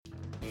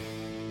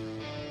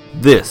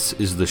This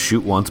is the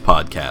Shoot Once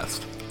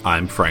podcast.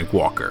 I'm Frank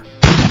Walker.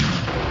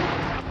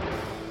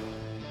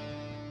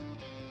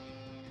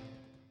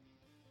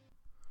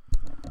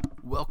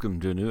 Welcome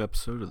to a new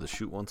episode of the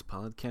Shoot Once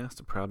podcast,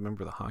 a proud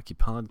member of the Hockey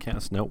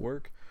Podcast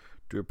Network.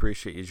 Do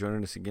appreciate you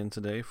joining us again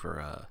today for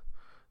a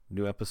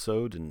new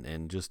episode,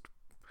 and just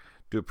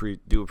do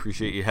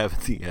appreciate you having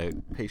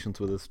the patience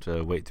with us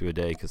to wait through a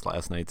day, because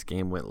last night's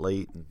game went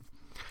late and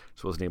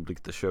just wasn't able to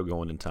get the show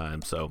going in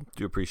time. So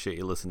do appreciate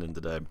you listening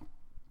today.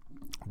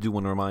 Do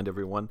want to remind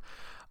everyone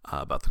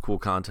about the cool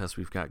contest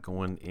we've got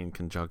going in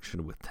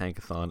conjunction with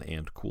Tankathon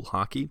and Cool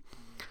Hockey.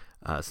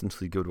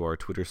 Essentially, go to our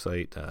Twitter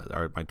site,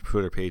 my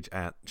Twitter page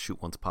at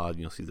Shoot Once Pod.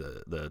 You'll see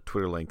the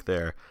Twitter link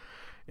there.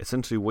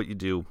 Essentially, what you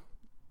do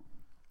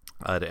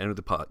to enter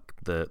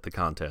the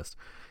contest,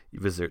 you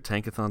visit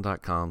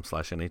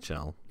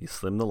tankathon.com/NHL. You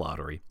slim the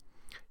lottery.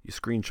 You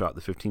screenshot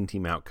the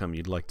 15-team outcome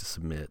you'd like to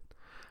submit,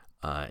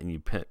 and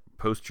you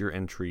post your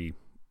entry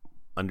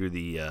under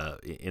the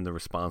in the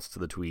response to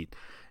the tweet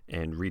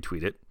and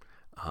retweet it.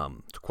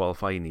 To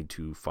qualify, you need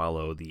to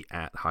follow the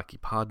at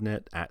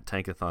HockeyPodNet, at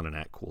Tankathon, and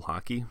at Cool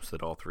Hockey, so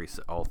that all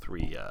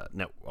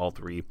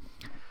three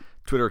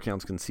Twitter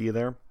accounts can see you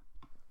there.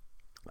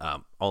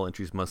 All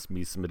entries must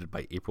be submitted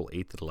by April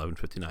 8th at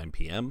 11:59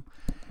 p.m.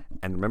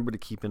 And remember to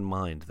keep in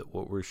mind that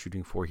what we're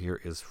shooting for here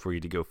is for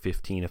you to go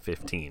 15 of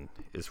 15,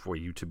 is for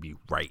you to be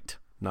right.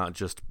 Not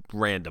just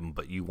random,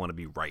 but you want to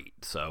be right.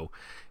 So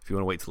if you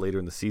want to wait till later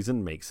in the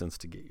season, makes sense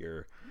to get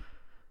your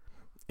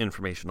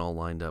information all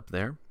lined up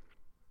there.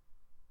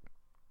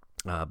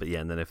 But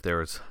yeah, and then if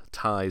there's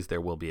ties, there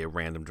will be a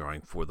random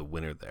drawing for the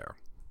winner there.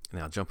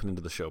 Now, jumping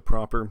into the show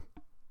proper,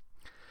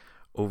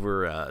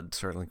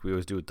 starting like we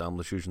always do with Dom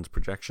Luszczyszyn's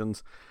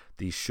projections,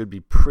 these should be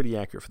pretty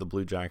accurate for the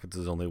Blue Jackets,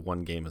 as only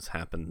one game has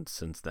happened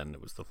since then.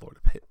 It was the Florida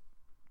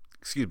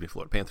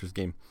Panthers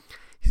game.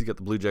 He's got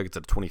the Blue Jackets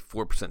at a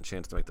 24%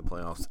 chance to make the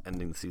playoffs,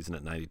 ending the season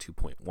at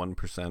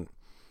 92.1%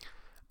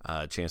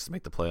 chance to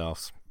make the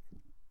playoffs.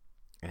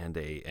 And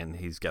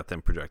he's got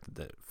them projected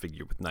that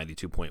figure with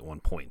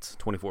 92.1 points,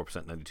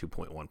 24%,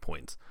 92.1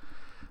 points.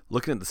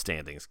 Looking at the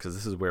standings, because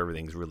this is where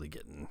everything's really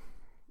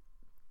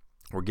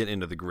we're getting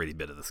into the gritty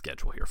bit of the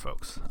schedule here,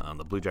 folks.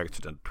 The Blue Jackets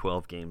are done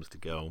 12 games to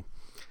go.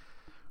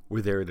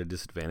 Where they're at a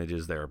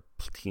disadvantage, there are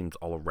teams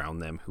all around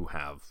them who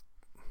have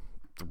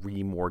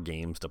 3 more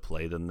games to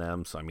play than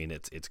them. So, I mean,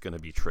 it's going to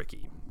be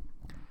tricky.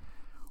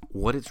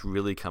 What it's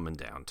really coming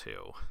down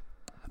to,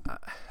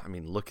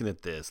 looking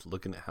at this,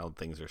 looking at how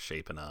things are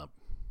shaping up,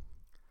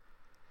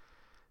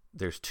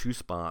 there's 2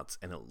 spots,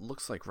 and it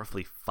looks like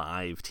roughly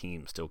 5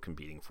 teams still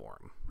competing for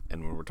them.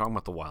 And when we're talking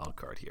about the wild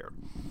card here,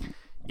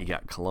 you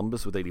got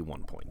Columbus with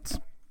 81 points.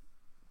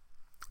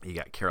 You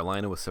got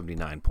Carolina with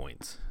 79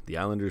 points. The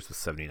Islanders with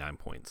 79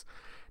 points.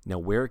 Now,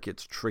 where it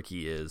gets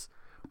tricky is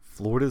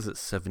Florida's at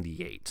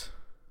 78,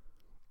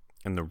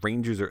 and the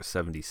Rangers are at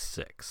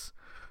 76.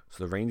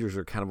 So the Rangers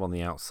are kind of on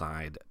the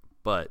outside,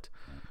 but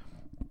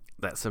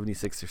that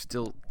 76, they're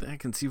still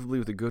conceivably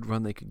with a good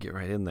run, they could get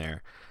right in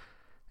there.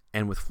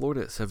 And with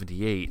Florida at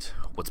 78,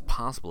 what's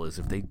possible is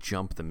if they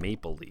jump the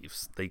Maple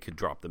Leafs, they could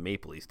drop the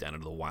Maple Leafs down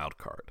into the wild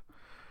card.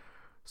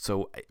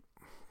 So,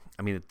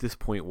 at this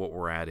point, what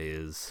we're at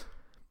is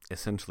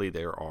essentially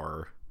there's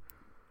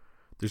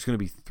going to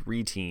be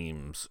 3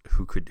 teams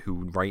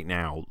who right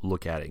now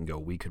look at it and go,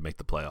 we could make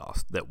the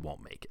playoffs, that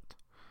won't make it.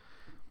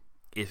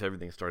 If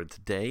everything started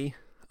today,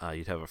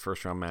 you'd have a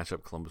first-round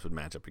matchup. Columbus would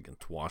match up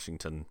against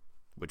Washington,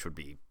 which would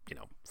be,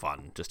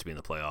 fun just to be in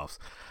the playoffs.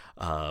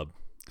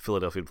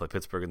 Philadelphia would play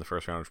Pittsburgh in the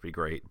first round, which would be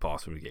great.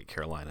 Boston would get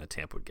Carolina.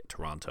 Tampa would get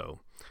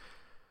Toronto.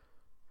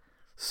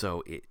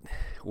 So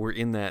we're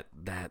in that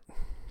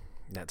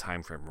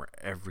time frame where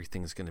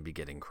everything's going to be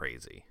getting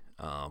crazy.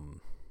 The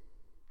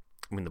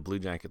Blue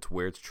Jackets,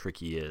 where it's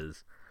tricky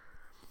is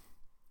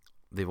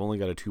they've only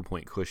got a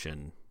 2-point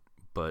cushion,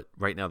 but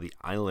right now the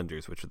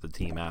Islanders, which are the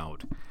team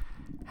out,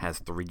 has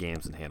 3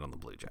 games in hand on the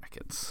Blue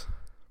Jackets.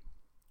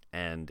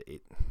 And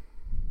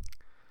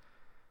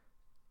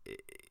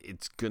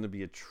it's going to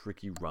be a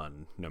tricky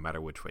run no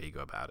matter which way you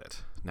go about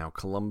it. Now,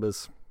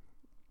 Columbus,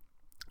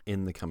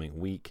 in the coming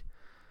week,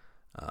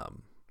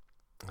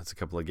 that's a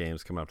couple of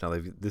games coming up. Now,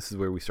 this is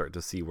where we start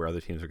to see where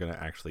other teams are going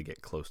to actually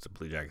get close to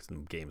Blue Jackets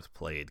in games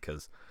played,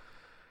 because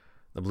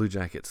the Blue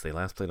Jackets, they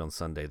last played on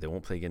Sunday. They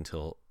won't play again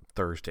until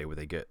Thursday, where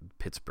they get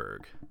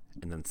Pittsburgh,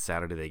 and then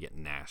Saturday they get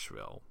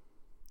Nashville.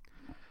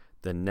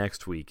 Then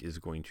next week is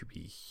going to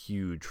be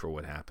huge for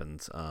what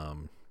happens.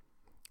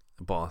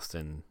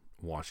 Boston,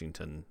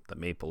 Washington, the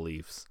Maple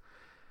Leafs.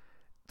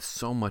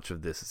 So much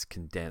of this is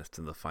condensed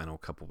in the final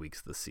couple weeks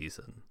of the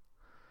season.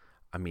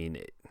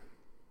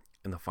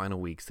 In the final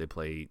weeks, they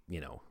play,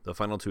 the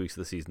final 2 weeks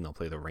of the season, they'll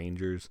play the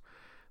Rangers,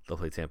 they'll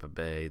play Tampa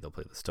Bay, they'll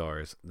play the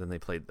Stars, then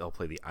they'll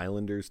play the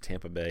Islanders,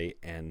 Tampa Bay,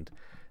 and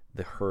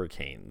the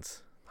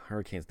Hurricanes.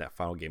 Hurricanes, that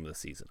final game of the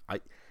season.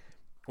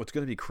 What's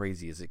going to be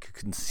crazy is it could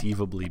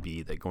conceivably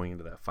be that going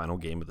into that final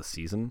game of the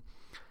season,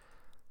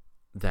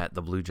 that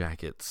the Blue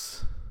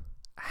Jackets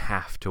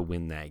have to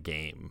win that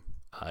game.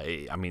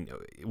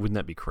 Wouldn't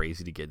that be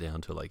crazy to get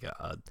down to like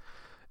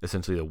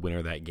essentially the winner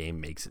of that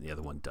game makes it and the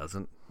other one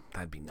doesn't.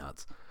 That'd be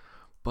nuts.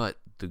 But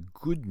the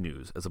good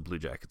news as a Blue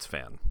Jackets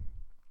fan,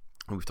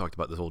 and we've talked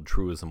about this old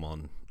truism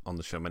on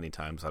the show many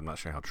times. I'm not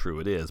sure how true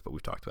it is, but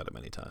we've talked about it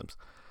many times.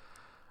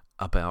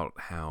 About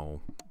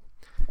how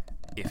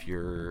if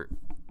you're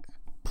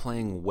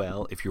playing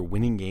well, if you're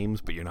winning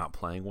games but you're not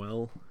playing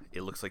well,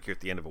 it looks like you're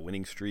at the end of a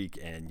winning streak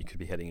and you could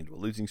be heading into a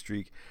losing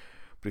streak.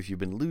 But if you've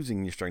been losing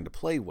and you're starting to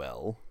play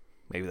well,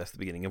 maybe that's the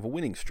beginning of a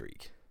winning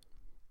streak.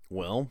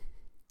 Well,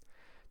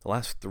 the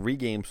last 3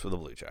 games for the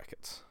Blue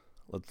Jackets.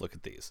 Let's look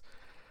at these.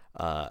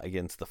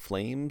 Against the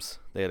Flames,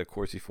 they had a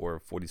Corsi for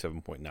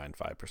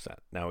 47.95%.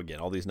 Now, again,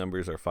 all these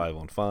numbers are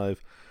 5-on-5,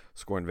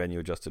 score and venue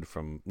adjusted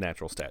from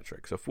natural stat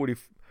trick. So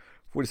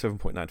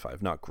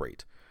 47.95, not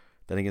great.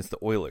 Then against the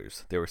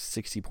Oilers, they were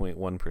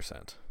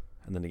 60.1%.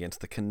 And then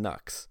against the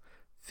Canucks,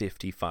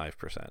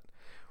 55%.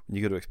 When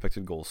you go to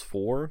expected goals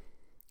for,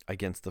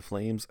 against the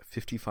Flames,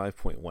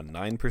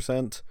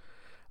 55.19%.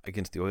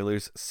 Against the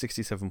Oilers,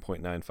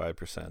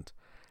 67.95%.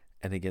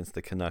 And against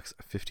the Canucks,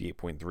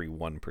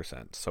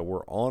 58.31%. So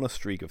we're on a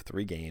streak of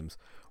 3 games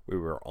where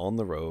we were on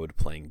the road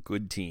playing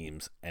good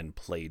teams and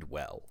played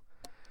well.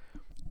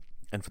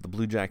 And for the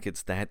Blue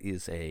Jackets,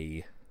 that's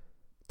a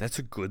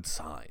good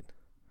sign.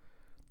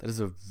 That is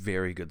a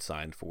very good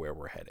sign for where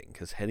we're heading.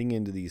 Because heading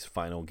into these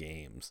final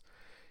games,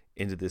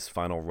 into this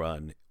final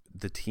run,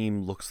 the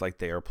team looks like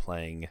they are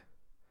playing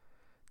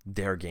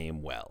their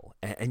game well.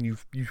 And you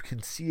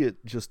can see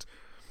it just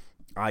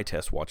eye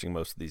test watching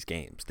most of these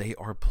games. They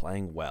are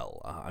playing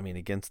well.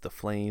 Against the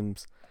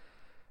Flames,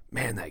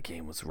 man, that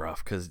game was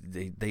rough because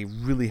they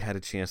really had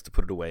a chance to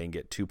put it away and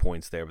get 2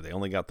 points there, but they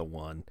only got the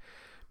 1.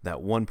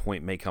 That 1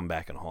 point may come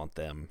back and haunt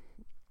them.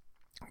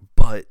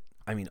 But,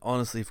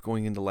 honestly, if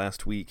going into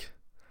last week,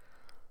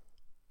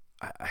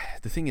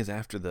 the thing is,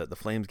 after the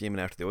Flames game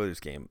and after the Oilers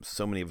game,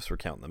 so many of us were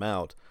counting them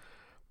out.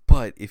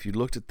 But if you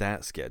looked at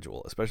that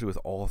schedule, especially with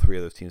all 3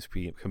 of those teams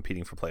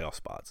competing for playoff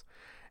spots,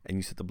 and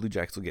you said the Blue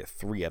Jackets will get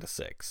 3 out of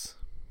 6,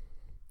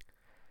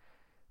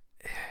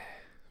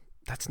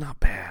 that's not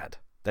bad.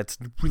 That's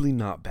really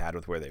not bad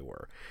with where they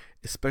were,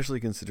 especially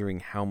considering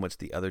how much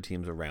the other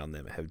teams around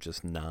them have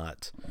just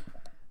not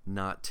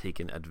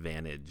taken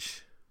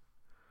advantage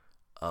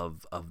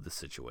of the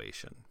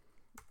situation.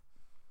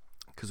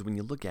 Because when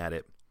you look at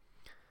it,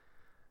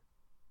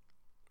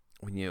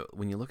 when you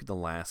look at the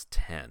last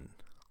 10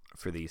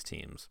 for these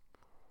teams,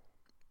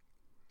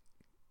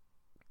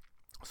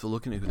 so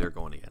looking at who they're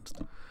going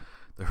against,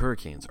 the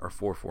Hurricanes are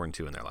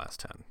 4-4-2 in their last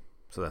 10.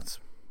 So that's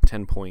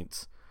 10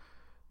 points.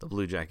 The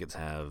Blue Jackets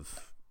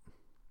have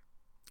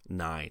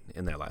 9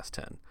 in their last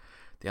 10.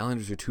 The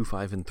Islanders are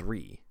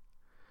 2-5-3.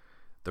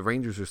 The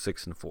Rangers are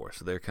 6-4,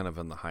 so they're kind of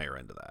on the higher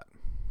end of that.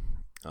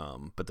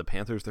 But the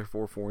Panthers, they're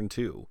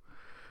 4-4-2.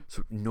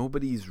 So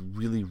nobody's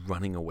really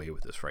running away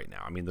with this right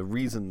now. The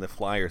reason the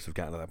Flyers have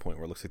gotten to that point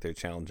where it looks like they're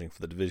challenging for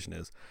the division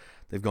is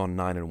they've gone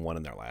 9-1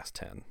 in their last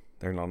 10.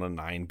 They're on a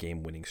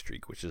 9-game winning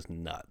streak, which is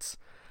nuts.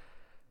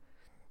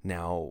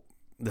 Now,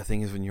 the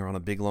thing is, when you're on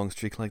a big, long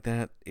streak like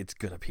that, it's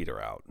going to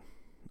peter out.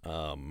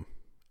 And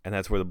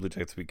that's where the Blue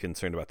Jackets will be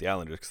concerned about the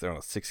Islanders, because they're on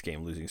a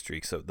 6-game losing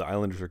streak. So the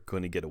Islanders are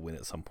going to get a win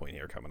at some point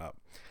here coming up.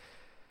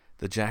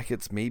 The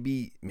Jackets,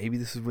 maybe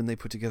this is when they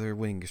put together a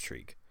winning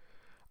streak.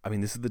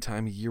 This is the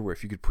time of year where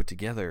if you could put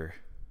together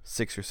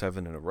 6 or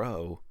 7 in a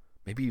row,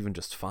 maybe even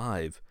just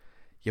 5,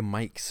 you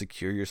might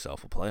secure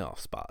yourself a playoff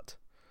spot.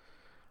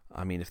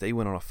 If they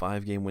went on a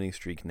 5-game winning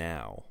streak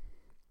now,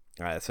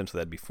 essentially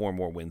that'd be 4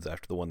 more wins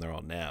after the one they're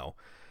on now.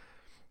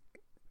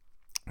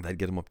 That'd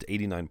get them up to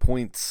 89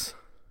 points.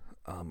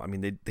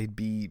 They'd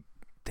be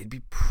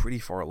pretty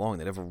far along.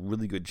 They'd have a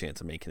really good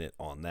chance of making it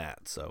on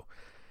that. So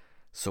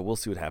we'll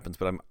see what happens.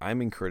 But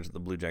I'm encouraged that the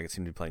Blue Jackets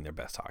seem to be playing their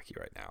best hockey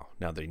right now.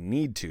 Now they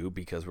need to,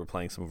 because we're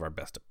playing some of our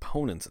best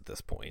opponents at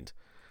this point.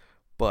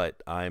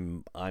 But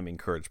I'm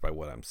encouraged by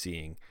what I'm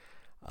seeing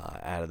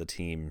out of the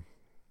team,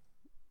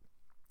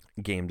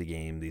 game to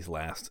game, these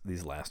last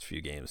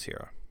few games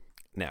here.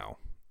 Now,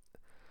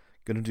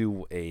 gonna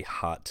do a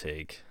hot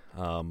take.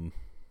 Not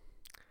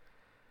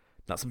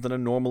something I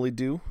normally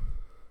do.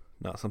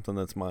 Not something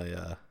that's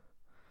my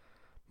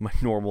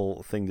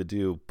normal thing to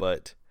do,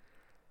 but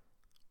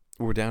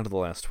we're down to the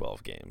last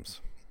 12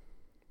 games.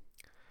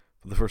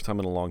 For the first time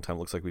in a long time, it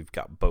looks like we've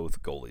got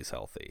both goalies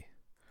healthy.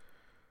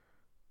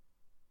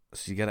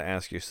 So you got to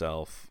ask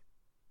yourself,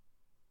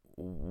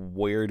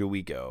 where do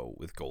we go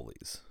with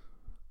goalies?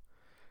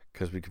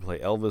 Because we could play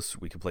Elvis,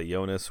 we could play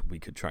Jonas, we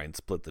could try and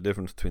split the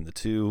difference between the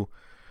two,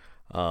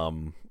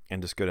 and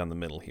just go down the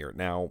middle here.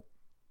 Now,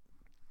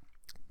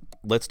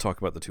 let's talk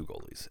about the 2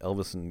 goalies,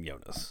 Elvis and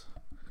Jonas.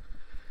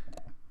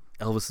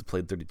 Elvis has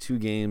played 32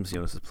 games,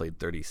 Jonas has played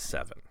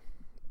 37.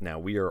 Now,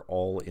 we are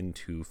all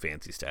into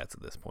fancy stats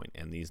at this point,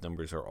 and these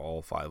numbers are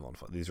all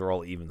 5-on-5. These are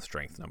all even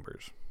strength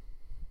numbers.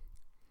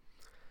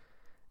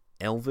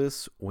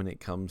 Elvis, when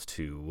it comes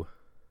to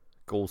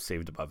goals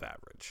saved above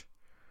average,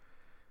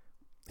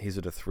 he's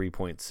at a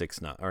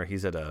 3.69, or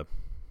he's at a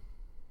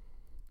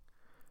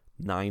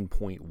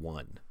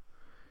 9.1.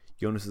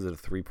 Jonas is at a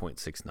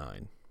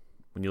 3.69.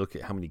 When you look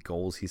at how many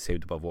goals he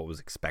saved above what was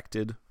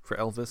expected for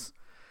Elvis,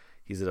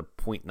 he's at a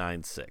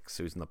 .96,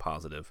 so he's in the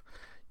positive.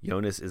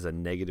 Jonas is a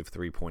negative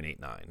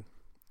 3.89,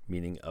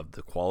 meaning of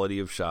the quality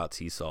of shots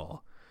he saw,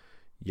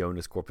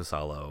 Jonas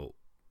Korpisalo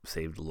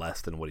saved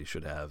less than what he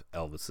should have.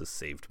 Elvis has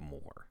saved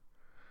more.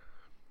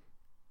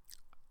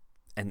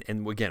 And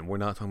again, we're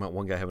not talking about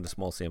one guy having a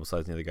small sample size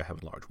and the other guy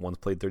having large. One's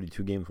played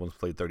 32 games, one's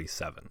played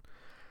 37.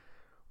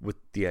 With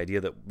the idea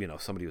that,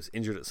 somebody was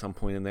injured at some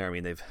point in there, I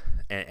mean,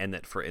 and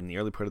that in the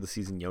early part of the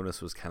season,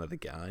 Jonas was kind of the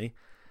guy.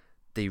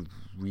 They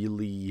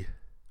really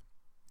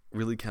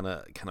kind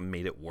of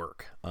made it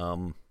work.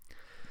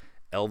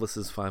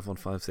 Elvis's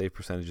 5-on-5 save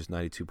percentage is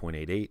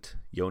 92.88.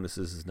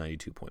 Jonas's is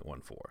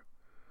 92.14.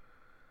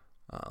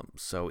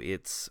 So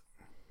it's,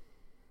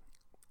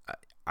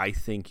 I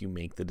think you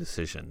make the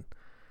decision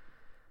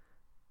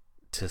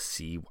to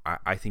see.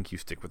 I think you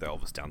stick with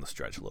Elvis down the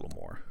stretch a little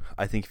more.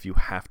 I think if you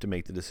have to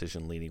make the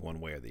decision, leaning one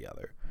way or the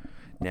other.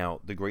 Now,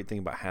 the great thing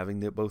about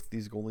having both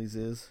these goalies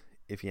is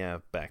if you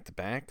have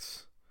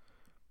back-to-backs,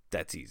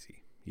 that's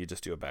easy. You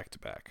just do a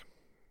back-to-back.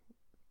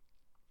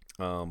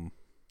 You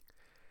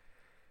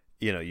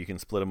can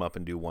split them up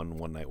and do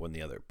one night, one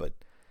the other. But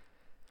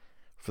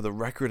for the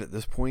record at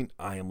this point,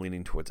 I am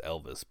leaning towards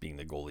Elvis being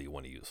the goalie you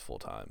want to use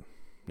full-time.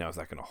 Now, is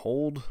that going to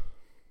hold?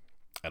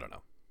 I don't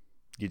know.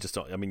 You just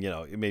don't. I mean,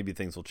 maybe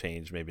things will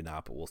change, maybe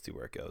not, but we'll see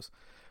where it goes.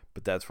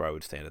 But that's where I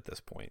would stand at this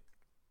point.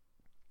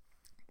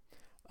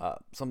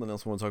 Something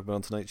else I want to talk about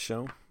on tonight's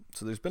show.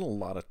 So there's been a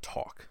lot of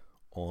talk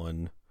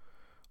on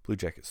Blue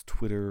Jackets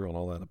Twitter, on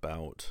all that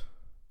about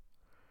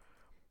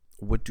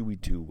what do we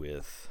do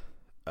with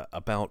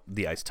about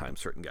the ice time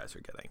certain guys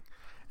are getting.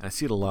 And I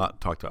see it a lot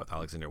talked about with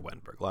Alexander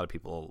Wennberg. A lot of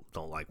people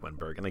don't like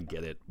Wennberg, and I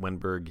get it.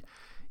 Wennberg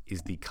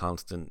is the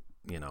constant,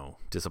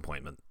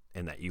 disappointment,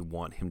 and that you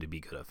want him to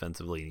be good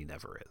offensively, and he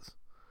never is.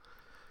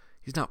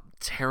 He's not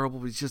terrible,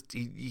 but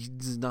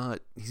he's not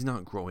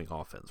growing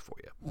offense for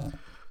you.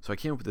 So I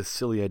came up with this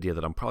silly idea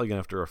that I'm probably going to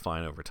have to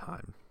refine over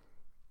time,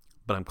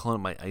 but I'm calling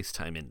it my ice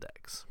time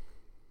index.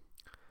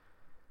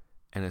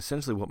 And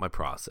essentially what my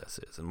process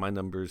is, and my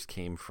numbers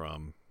came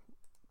from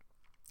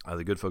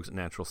the good folks at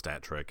Natural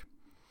Stat Trick.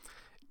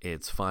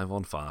 It's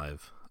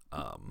 5-on-5.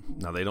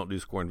 Now they don't do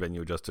score and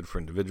venue adjusted for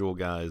individual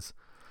guys,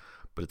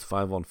 but it's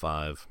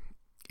 5-on-5.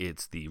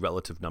 It's the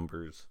relative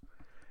numbers.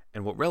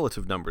 And what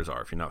relative numbers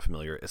are, if you're not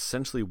familiar,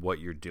 essentially what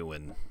you're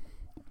doing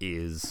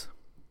is,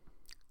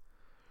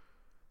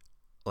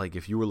 like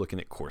if you were looking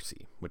at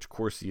Corsi, which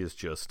Corsi is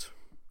just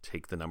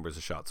take the numbers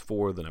of shots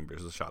for, the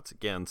numbers of shots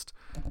against,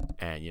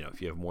 and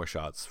if you have more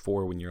shots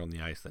for when you're on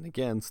the ice than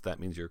against, that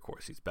means your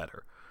Corsi's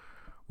better.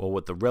 Well,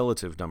 what the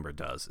relative number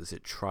does is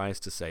it tries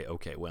to say,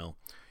 okay, well,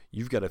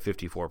 you've got a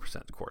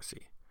 54%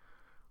 Corsi,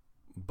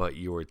 but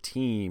your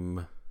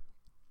team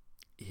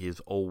is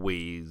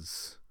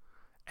always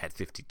at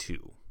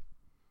 52.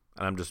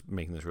 And I'm just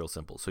making this real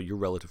simple. So your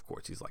relative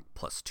Corsi is like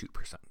plus 2%.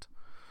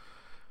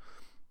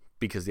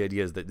 Because the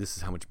idea is that this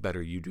is how much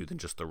better you do than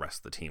just the rest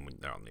of the team when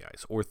they're on the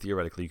ice. Or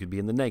theoretically, you could be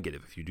in the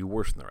negative if you do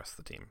worse than the rest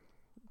of the team.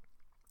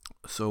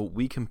 So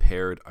we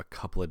compared a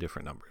couple of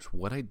different numbers.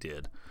 What I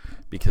did,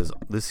 because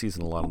this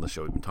season a lot on the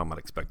show we've been talking about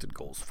expected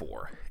goals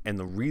for. And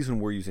the reason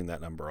we're using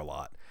that number a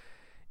lot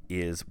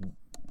is,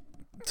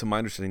 to my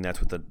understanding,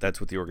 that's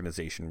what the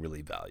organization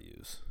really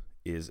values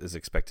is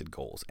expected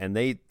goals. And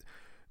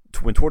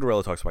when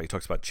Tortorella talks about, he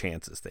talks about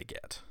chances they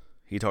get.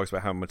 He talks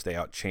about how much they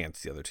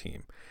outchance the other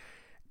team.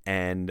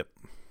 And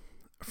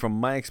from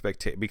my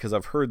expectation, because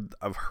I've heard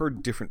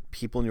different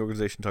people in the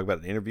organization talk about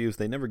it in interviews,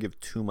 they never give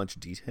too much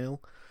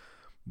detail,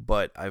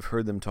 but I've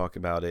heard them talk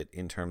about it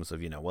in terms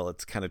of, well,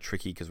 it's kind of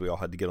tricky because we all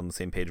had to get on the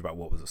same page about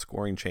what was a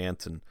scoring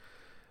chance and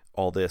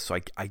all this. So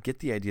I get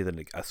the idea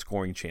that a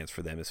scoring chance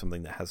for them is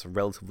something that has a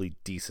relatively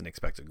decent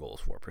expected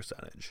goals for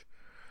percentage.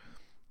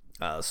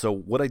 So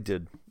what I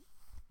did,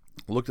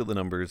 looked at the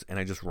numbers, and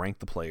I just ranked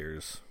the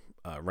players,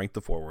 ranked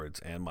the forwards,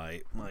 and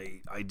my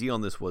idea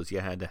on this was you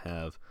had to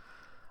have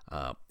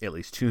at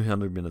least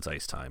 200 minutes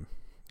ice time,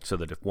 so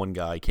that if one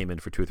guy came in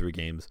for 2 or 3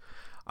 games,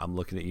 I'm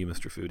looking at you,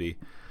 Mr. Foodie,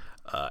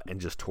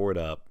 and just tore it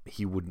up,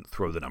 he wouldn't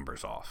throw the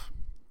numbers off.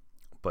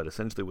 But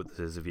essentially what this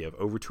is, if you have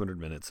over 200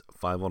 minutes,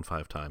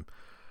 5-on-5 time,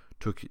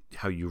 took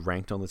how you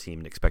ranked on the team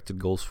and expected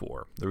goals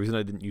for. The reason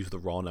I didn't use the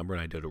raw number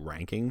and I did a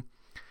ranking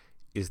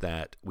is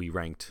that we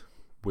ranked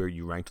where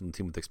you ranked on the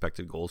team with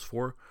expected goals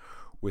for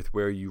with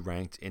where you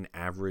ranked in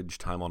average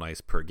time on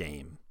ice per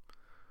game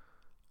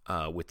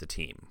with the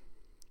team.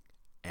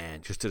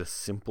 And just did a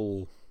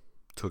simple,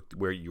 took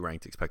where you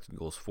ranked expected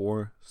goals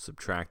for,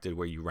 subtracted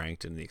where you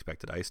ranked in the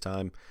expected ice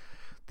time.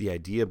 The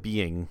idea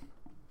being,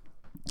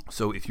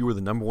 so if you were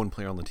the number one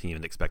player on the team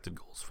in expected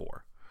goals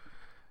for,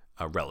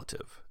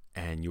 relative,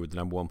 and you were the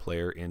number one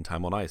player in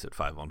time on ice at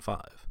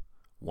 5-on-5,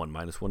 1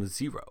 minus 1 is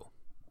 0.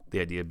 The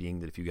idea being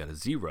that if you got a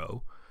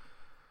 0,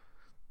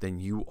 then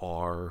you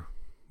are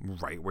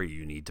right where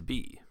you need to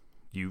be.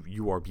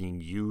 You are being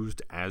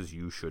used as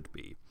you should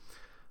be.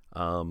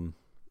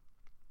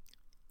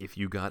 If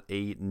you got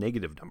a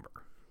negative number,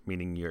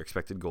 meaning your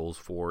expected goals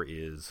for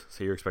is,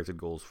 say your expected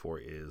goals for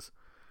is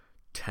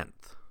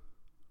 10th,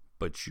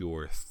 but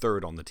you're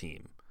third on the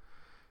team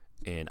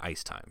in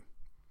ice time.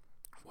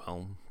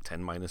 Well,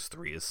 10 minus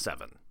 3 is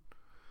 7.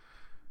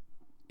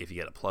 If you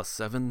get a plus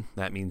 7,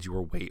 that means you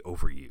were way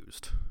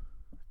overused.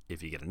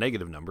 If you get a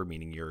negative number,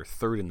 meaning you're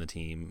third in the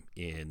team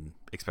in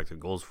expected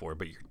goals for,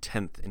 but you're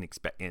 10th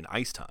in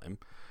ice time,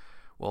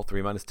 well,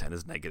 3 minus 10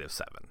 is negative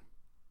 7.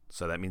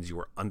 So that means you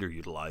were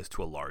underutilized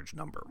to a large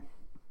number.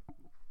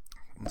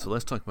 So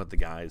let's talk about the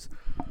guys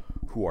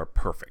who are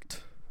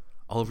perfect.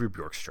 Oliver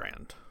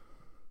Bjorkstrand,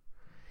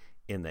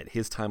 in that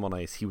his time on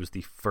ice, he was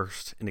the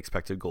first in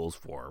expected goals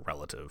for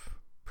relative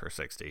per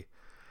 60.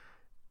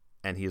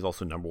 And he is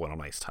also number 1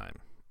 on ice time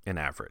in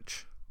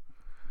average,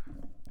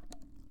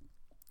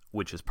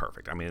 which is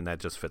perfect. I mean, and that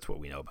just fits what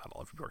we know about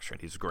Oliver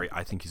Bjorkstrand. He's great.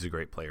 I think he's a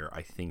great player.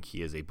 I think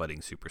he is a budding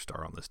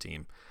superstar on this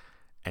team,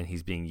 and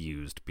he's being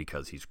used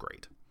because he's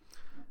great.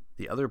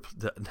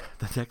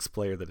 The next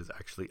player that is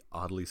actually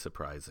oddly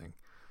surprising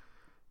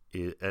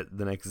is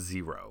the next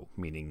 0,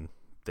 meaning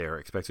their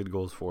expected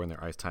goals for and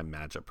their ice time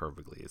match up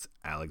perfectly, is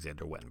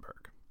Alexander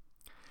Wennberg.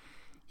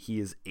 He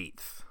is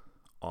 8th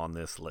on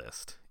this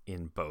list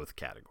in both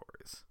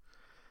categories.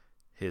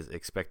 His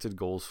expected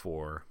goals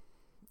for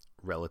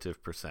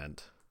relative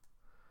percent,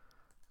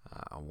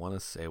 I want to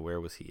say, where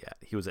was he at?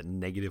 He was at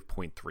negative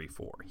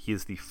 0.34. He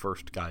is the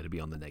first guy to be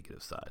on the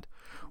negative side,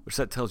 which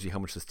that tells you how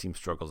much this team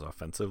struggles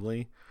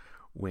offensively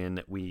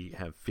when we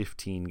have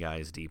 15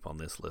 guys deep on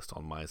this list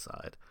on my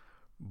side.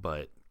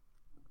 But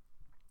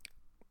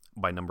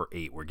by number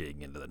 8, we're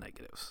getting into the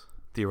negatives.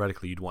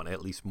 Theoretically, you'd want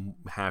at least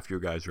half your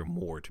guys or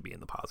more to be in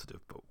the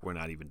positive, but we're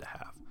not even to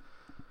half.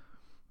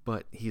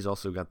 But he's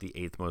also got the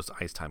 8th most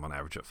ice time on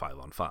average at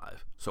 5-on-5.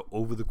 So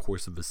over the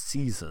course of a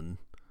season,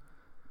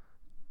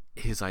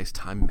 his ice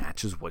time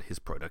matches what his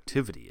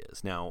productivity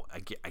is. Now,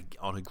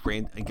 on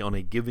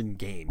a given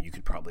game, you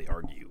could probably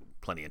argue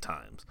plenty of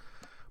times.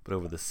 But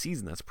over the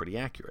season, that's pretty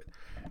accurate.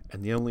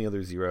 And the only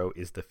other 0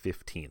 is the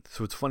 15th.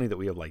 So it's funny that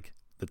we have like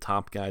the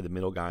top guy, the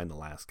middle guy, and the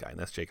last guy, and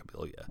that's Jacob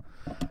Lilia.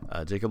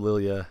 Jacob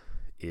Lilia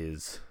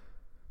is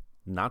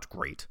not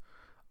great.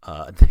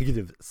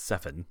 Negative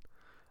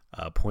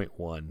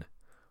 7.1.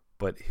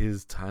 But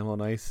his time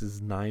on ice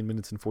is 9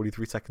 minutes and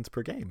 43 seconds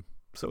per game.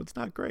 So it's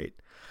not great.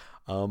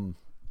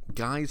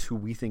 Guys who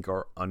we think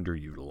are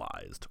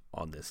underutilized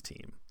on this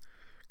team,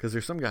 because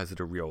there's some guys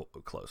that are real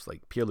close,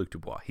 like Pierre-Luc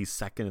Dubois. He's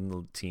second in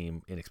the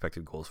team in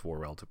expected goals for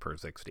relative per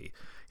 60.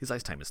 His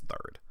ice time is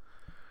third.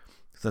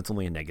 So that's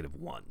only a negative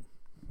 1,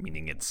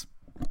 meaning it's,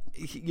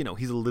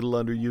 he's a little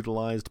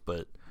underutilized,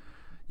 but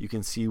you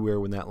can see where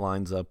when that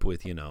lines up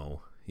with, you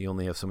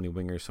only have so many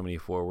wingers, so many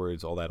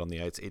forwards, all that on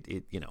the ice,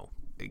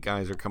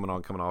 guys are coming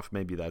on, coming off.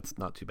 Maybe that's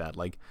not too bad.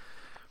 Like,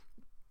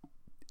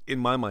 in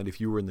my mind, if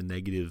you were in the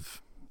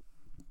negative,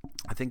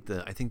 I think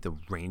the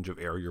range of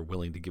error you're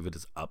willing to give it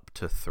is up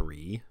to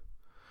 3.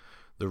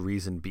 The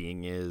reason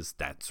being is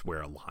that's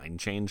where a line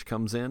change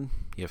comes in.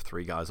 You have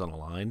 3 guys on a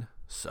line.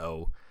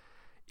 So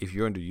if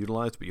you're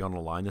underutilized, but you're on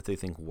a line that they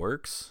think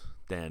works,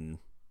 then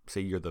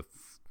say you're the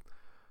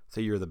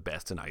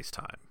best in ice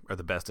time, or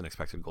the best in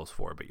expected goals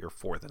for, but you're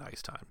 4th in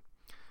ice time.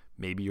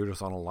 Maybe you're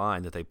just on a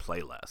line that they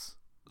play less.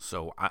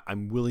 So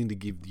I'm willing to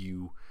give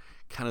you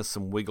kind of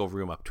some wiggle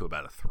room up to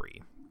about a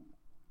 3.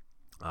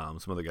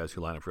 Some other guys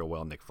who line up real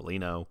well: Nick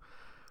Foligno,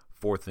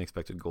 4th in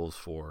expected goals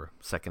for,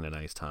 2nd in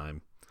ice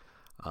time.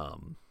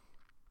 One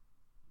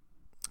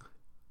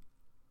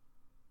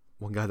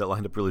guy that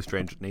lined up really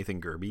strange, Nathan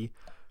Gerbe,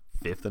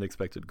 5th in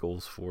expected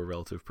goals for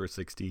relative per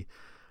 60,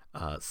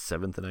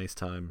 7th in ice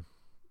time.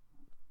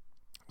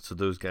 So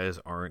those guys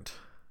aren't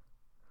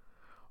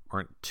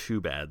too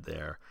bad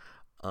there.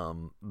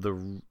 Who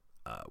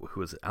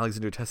was it?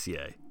 Alexander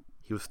Tessier.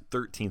 He was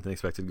 13th in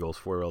expected goals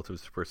for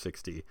relative per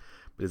 60,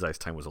 but his ice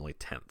time was only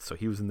 10th. So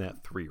he was in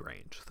that 3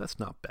 range. So that's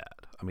not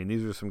bad. I mean,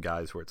 these are some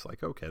guys where it's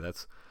like, okay,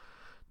 that's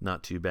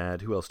not too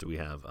bad. Who else do we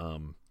have?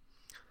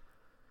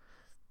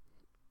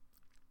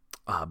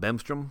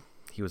 Bemstrom.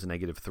 He was a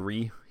negative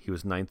 3. He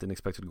was 9th in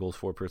expected goals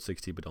for per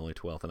 60, but only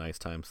 12th in ice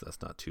time, so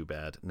that's not too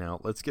bad. Now,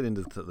 let's get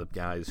into the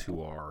guys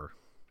who are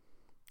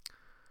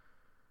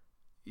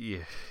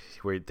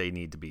where they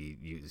need to be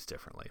used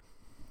differently.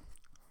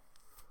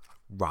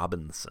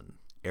 Robinson.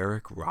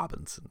 Eric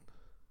Robinson.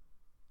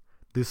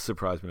 This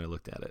surprised me when I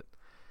looked at it.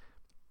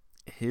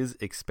 His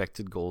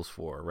expected goals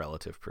for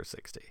relative per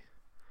 60.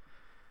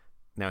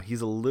 Now, he's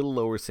a little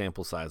lower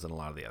sample size than a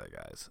lot of the other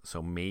guys,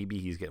 so maybe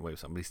he's getting away with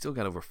something, but he's still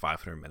got over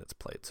 500 minutes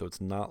played, so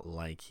it's not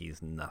like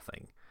he's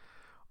nothing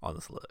on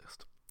this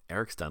list.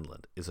 Eric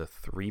Stenlund is a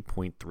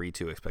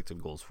 3.32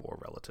 expected goals for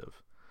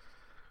relative,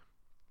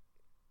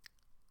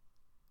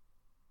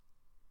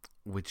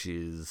 which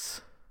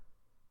is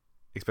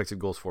expected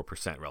goals for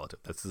percent relative.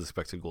 That's his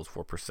expected goals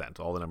for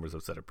percent. All the numbers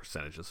I've said are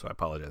percentages, so I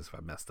apologize if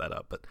I messed that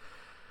up, but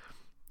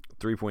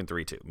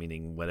 3.32,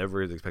 meaning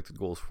whatever his expected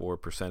goals for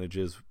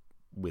percentages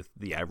with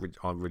the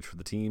average for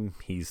the team,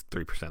 he's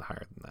 3%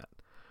 higher than that.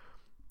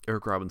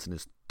 Eric Robinson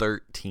is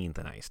 13th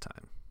in ice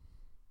time.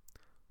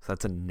 So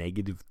that's a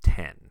negative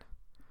 10,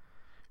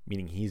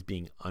 meaning he's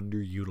being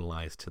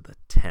underutilized to the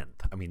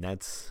 10th. I mean,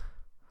 that's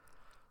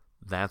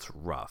That's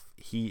rough.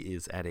 He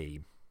is at a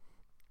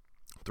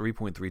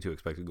 3.32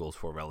 expected goals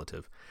for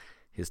relative.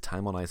 His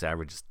time on ice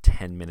average is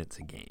 10 minutes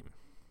a game.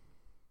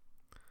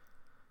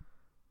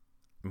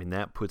 I mean,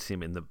 that puts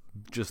him in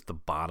just the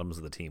bottoms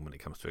of the team when it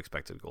comes to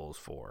expected goals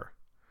for,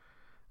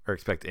 or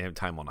expected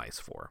time on ice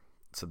for.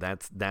 So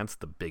that's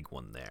the big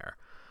one there.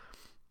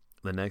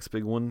 The next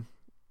big one,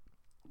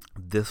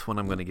 this one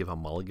I'm going to give a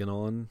mulligan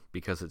on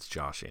because it's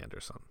Josh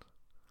Anderson.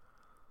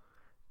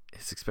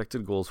 His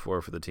expected goals for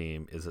the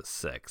team is at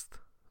 6th.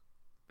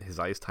 His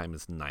ice time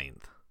is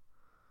 9th.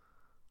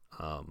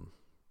 I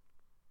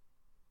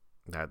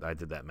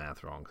did that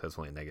math wrong because that's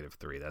only a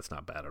 -3. That's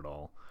not bad at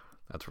all.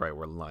 That's right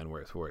where the line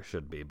where it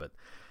should be, but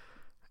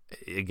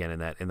again in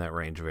that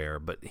range of error.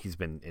 But he's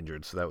been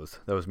injured, so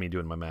that was me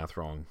doing my math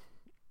wrong.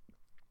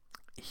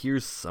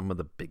 Here's some of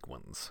the big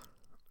ones,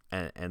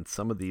 and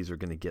some of these are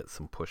going to get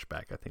some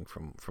pushback, I think,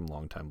 from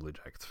longtime Blue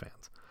Jackets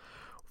fans.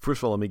 First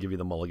of all, let me give you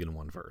the mulligan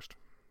one first,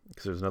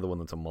 because there's another one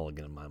that's a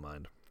mulligan in my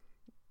mind.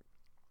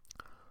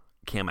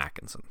 Cam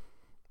Atkinson,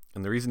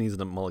 and the reason he's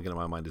a mulligan in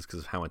my mind is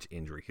because of how much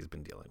injury he's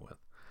been dealing with.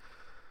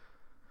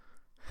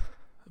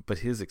 But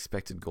his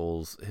expected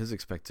goals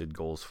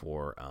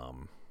for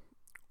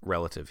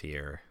relative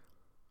here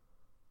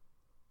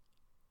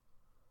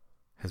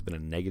has been a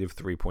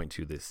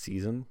 -3.2 this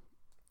season.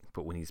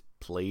 But when he's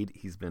played,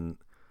 he's been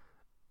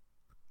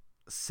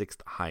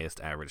 6th highest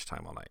average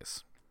time on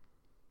ice.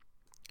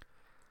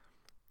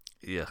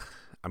 Yeah,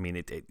 I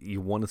mean,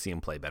 you want to see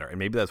him play better, and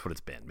maybe that's what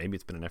it's been. Maybe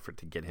it's been an effort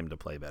to get him to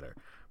play better,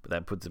 but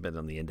that puts him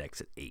on the index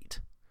at 8.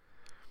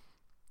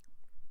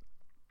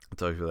 I'll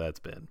tell you what that's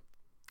been.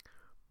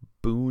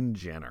 Boone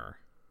Jenner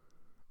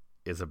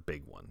is a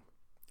big one.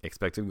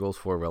 Expected goals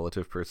for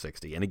relative per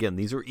 60. And again,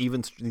 these are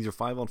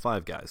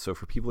 5-on-5 guys. So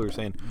for people who are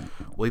saying,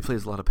 well, he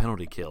plays a lot of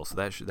penalty kills, so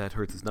that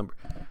hurts his number.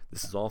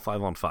 This is all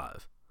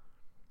 5-on-5.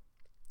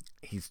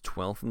 He's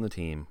 12th in the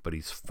team, but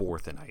he's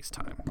 4th in ice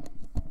time.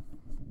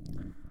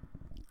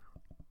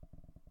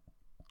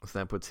 So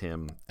that puts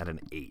him at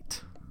an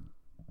 8.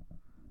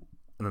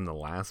 And then the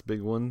last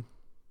big one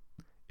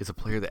is a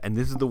player that, and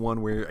this is the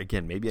one where,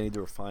 again, maybe I need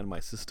to refine my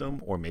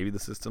system, or maybe the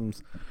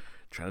system's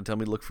trying to tell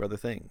me to look for other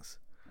things.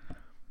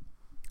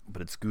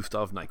 But it's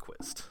Gustav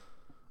Nyquist,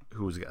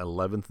 who was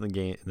 11th in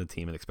the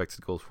team in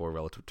expected goals for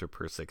relative to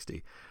per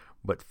 60,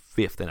 but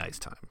 5th in ice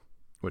time,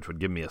 which would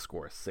give me a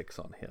score of 6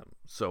 on him.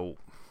 So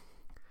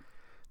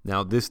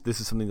now this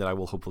is something that I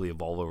will hopefully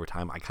evolve over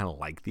time. I kind of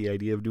like the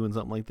idea of doing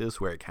something like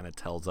this, where it kind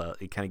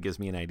of gives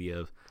me an idea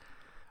of,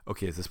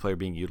 okay, is this player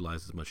being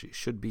utilized as much as he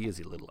should be? Is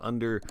he a little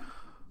under?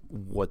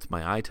 What's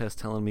my eye test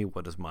telling me?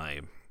 What is my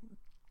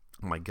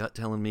gut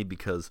telling me?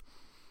 Because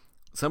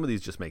some of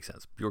these just make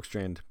sense.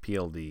 Bjorkstrand,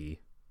 PLD,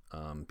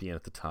 being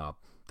at the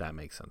top, that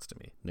makes sense to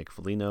me. Nick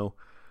Foligno,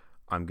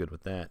 I'm good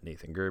with that.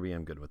 Nathan Gerbe,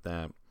 I'm good with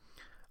that.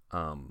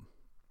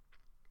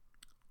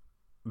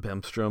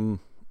 Bemstrom,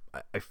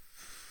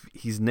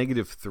 he's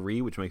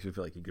 -3, which makes me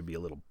feel like he could be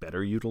a little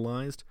better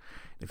utilized.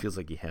 It feels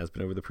like he has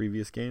been over the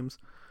previous games.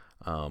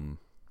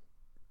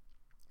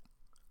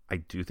 I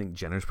do think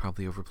Jenner's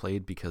probably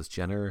overplayed because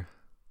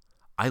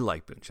I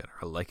like Boone Jenner.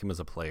 I like him as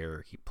a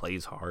player. He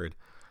plays hard,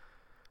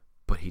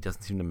 but he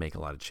doesn't seem to make a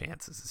lot of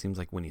chances. It seems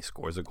like when he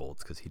scores a goal,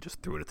 it's because he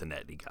just threw it at the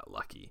net and he got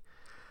lucky.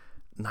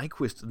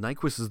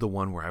 Nyquist is the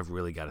one where I've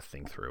really got to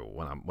think through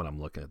when I'm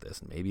looking at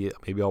this. And maybe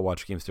I'll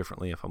watch games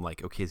differently if I'm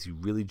like, okay, is he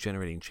really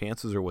generating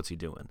chances or what's he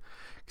doing?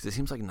 Because it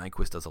seems like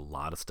Nyquist does a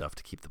lot of stuff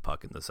to keep the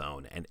puck in the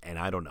zone, and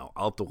I don't know.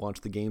 I'll have to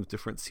watch the games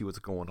different, see what's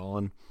going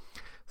on,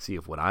 see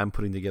if what I'm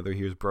putting together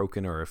here is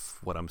broken, or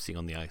if what I'm seeing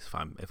on the ice,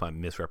 if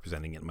I'm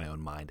misrepresenting it in my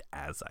own mind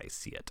as I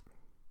see it.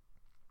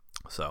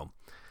 So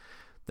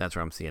that's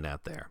where I'm seeing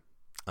out there.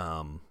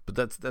 But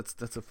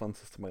that's a fun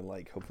system I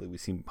like.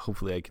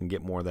 Hopefully I can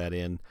get more of that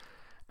in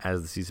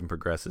as the season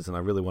progresses, and I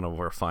really want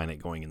to refine it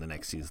going in the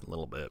next season a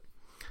little bit.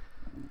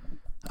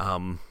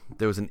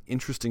 There was an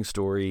interesting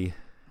story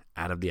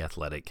out of The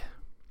Athletic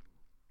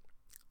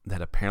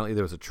that apparently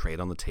there was a trade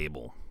on the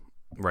table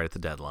right at the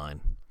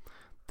deadline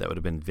that would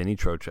have been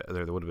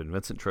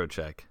Vincent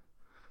Trocheck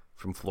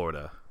from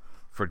Florida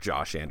for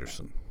Josh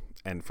Anderson.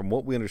 And from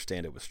what we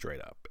understand, it was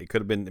straight up. It could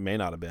have been, it may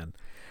not have been,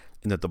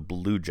 and that the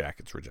Blue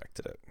Jackets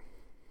rejected it.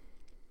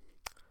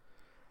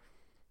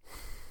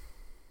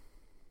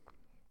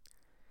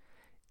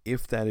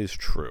 If that is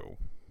true,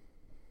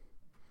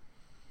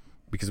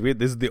 because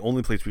this is the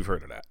only place we've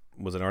heard it at,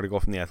 was an article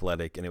from The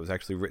Athletic, and it was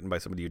actually written by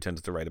somebody who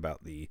tends to write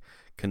about the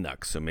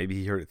Canucks. So maybe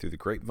he heard it through the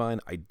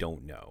grapevine. I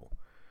don't know.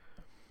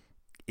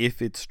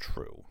 If it's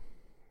true,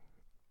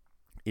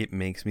 it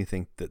makes me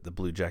think that the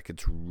Blue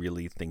Jackets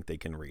really think they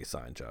can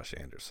re-sign Josh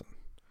Anderson.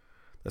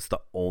 That's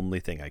the only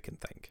thing I can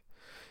think.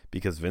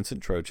 Because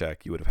Vincent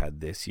Trocheck, you would have had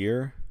this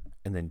year,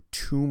 and then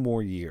 2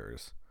 more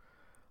years.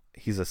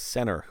 He's a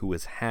center who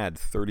has had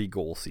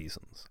 30-goal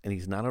seasons, and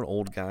he's not an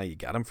old guy. You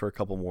got him for a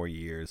couple more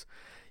years.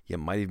 You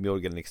might even be able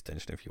to get an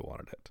extension if you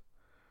wanted it.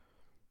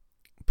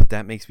 But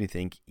that makes me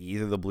think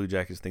either the Blue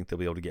Jackets think they'll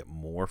be able to get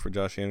more for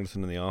Josh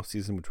Anderson in the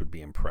offseason, which would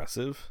be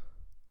impressive,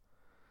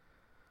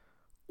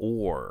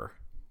 or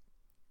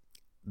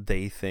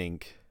they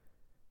think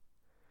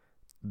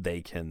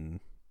they can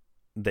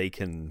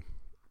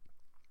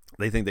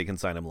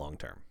sign him long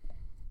term,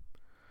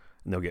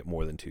 and they'll get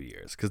more than 2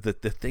 years. Because the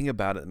thing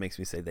about it that makes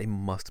me say they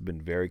must have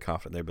been very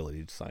confident in their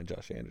ability to sign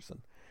Josh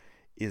Anderson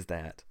is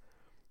that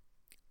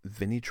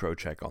Vinny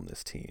Trocheck on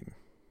this team.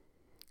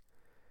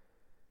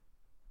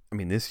 I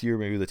mean, this year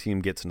maybe the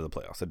team gets into the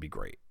playoffs. That'd be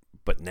great.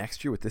 But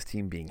next year with this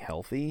team being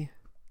healthy,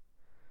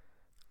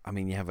 I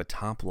mean, you have a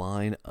top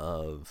line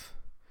of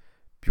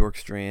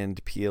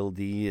Bjorkstrand,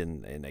 PLD,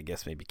 and I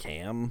guess maybe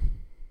Cam.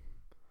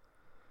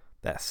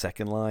 That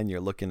second line,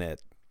 you're looking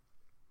at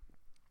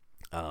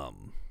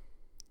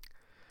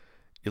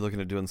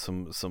doing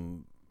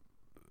some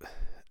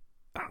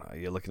I don't know,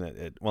 you're looking at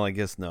it. Well, I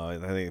guess no, I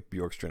think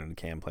Bjorkstrand and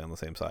Cam play on the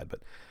same side,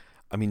 but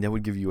I mean, that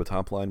would give you a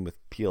top line with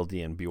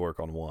PLD and Bjork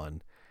on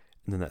one,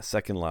 and then that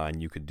second line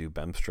you could do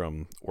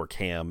Bemstrom or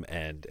Cam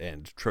and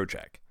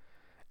Trocheck,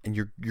 and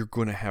you're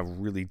going to have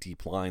really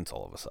deep lines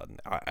all of a sudden.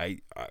 I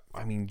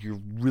mean, you're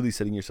really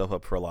setting yourself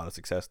up for a lot of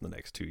success in the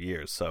next 2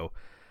 years. So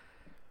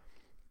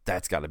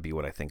that's got to be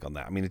what I think on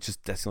that. I mean, that's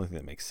the only thing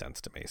that makes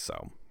sense to me.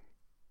 So,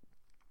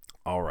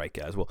 all right,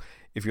 guys. Well,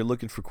 if you're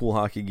looking for cool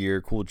hockey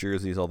gear, cool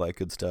jerseys, all that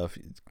good stuff,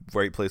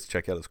 great place to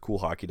check out is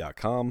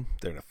coolhockey.com.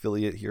 They're an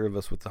affiliate here of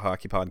us with the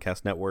Hockey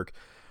Podcast Network.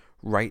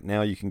 Right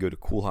now, you can go to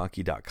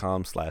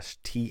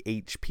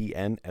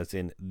coolhockey.com/THPN, as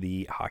in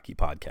the Hockey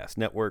Podcast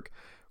Network,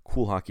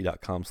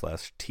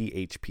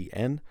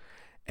 coolhockey.com/THPN,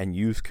 and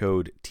use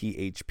code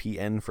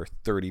THPN for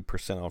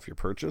 30% off your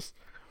purchase.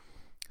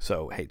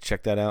 So, hey,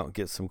 check that out.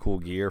 Get some cool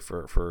gear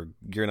for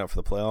gearing up for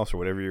the playoffs or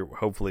whatever you're,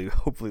 hopefully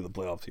the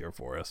playoffs here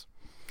for us.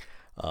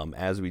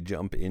 As we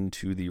jump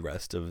into the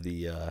rest of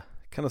the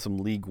kind of some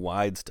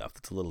league-wide stuff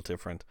that's a little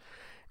different,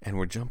 and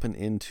we're jumping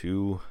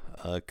into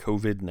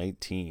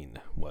COVID-19,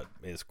 what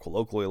is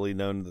colloquially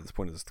known at this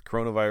point as the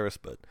coronavirus,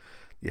 but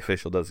the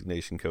official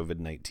designation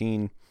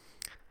COVID-19,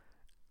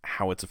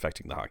 how it's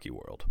affecting the hockey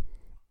world.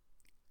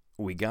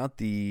 We got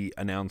the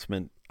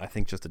announcement, I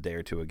think, just a day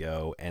or two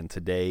ago, and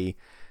today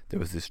there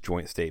was this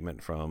joint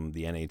statement from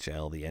the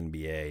NHL, the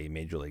NBA,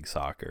 Major League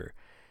Soccer,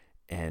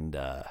 and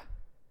I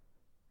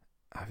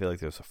feel like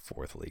there's a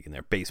fourth league in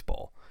there,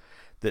 baseball,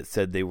 that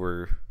said they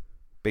were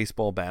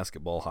baseball,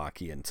 basketball,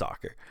 hockey, and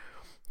soccer,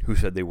 who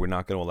said they were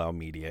not going to allow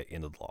media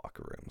into the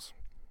locker rooms.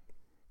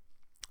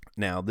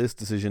 Now, this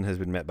decision has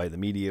been met by the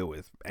media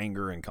with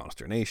anger and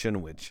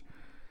consternation, which,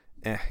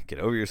 get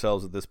over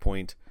yourselves at this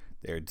point.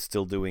 They're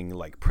still doing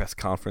like press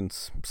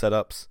conference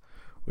setups,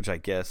 which I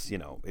guess,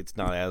 it's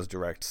not as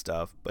direct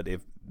stuff, but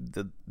if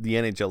the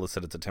NHL has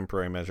said it's a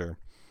temporary measure,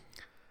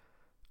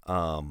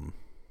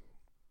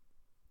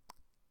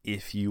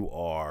 if you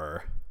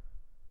are,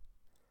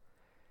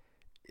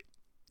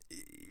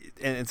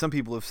 and some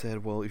people have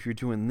said, well, if you're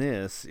doing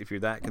this, if you're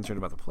that concerned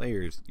about the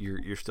players,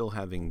 you're still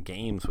having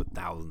games with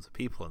thousands of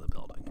people in the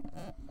building.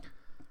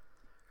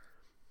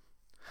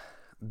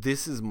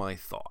 This is my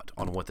thought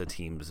on what the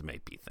teams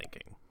might be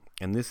thinking.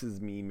 And this is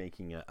me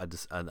making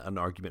an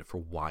argument for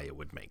why it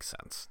would make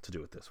sense to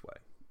do it this way.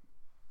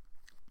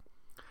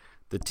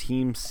 The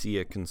teams see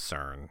a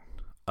concern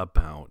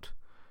about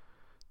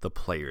the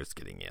players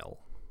getting ill,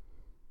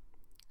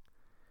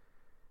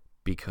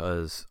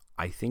 because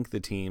I think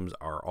the teams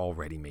are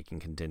already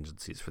making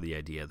contingencies for the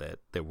idea that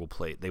they will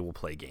play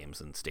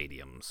games in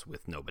stadiums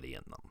with nobody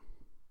in them.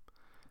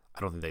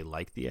 I don't think they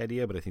like the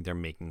idea, but I think they're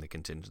making the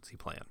contingency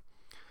plan.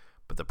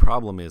 But the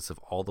problem is, if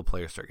all the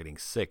players start getting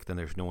sick, then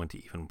there's no one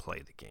to even play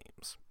the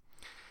games.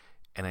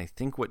 And I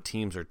think what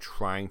teams are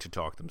trying to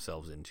talk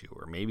themselves into,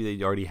 or maybe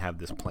they already have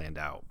this planned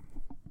out,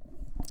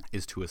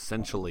 is to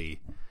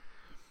essentially,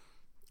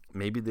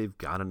 maybe they've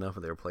got enough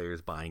of their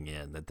players buying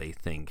in that they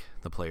think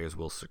the players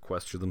will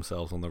sequester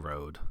themselves on the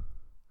road.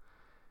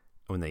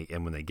 When they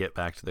get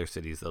back to their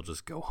cities, they'll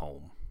just go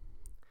home.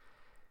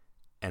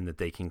 And that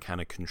they can kind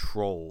of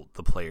control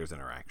the players'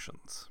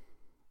 interactions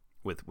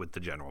with the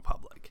general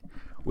public,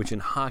 which in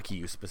hockey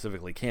you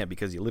specifically can't,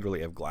 because you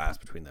literally have glass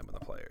between them and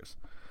the players.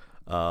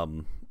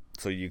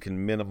 So you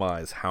can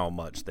minimize how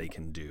much they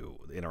can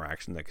do, the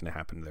interaction that can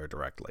happen there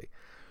directly.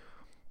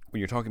 When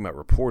you're talking about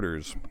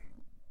reporters,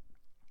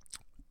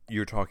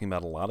 you're talking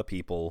about a lot of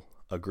people,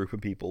 a group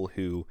of people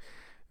who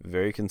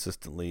very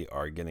consistently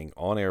are getting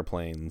on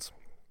airplanes,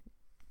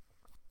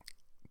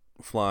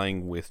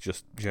 flying with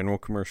just general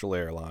commercial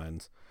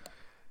airlines,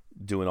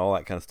 doing all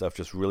that kind of stuff,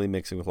 just really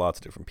mixing with lots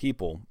of different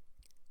people.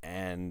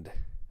 And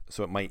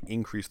so it might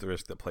increase the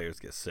risk that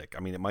players get sick. I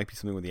mean, it might be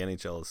something where the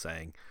NHL is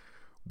saying,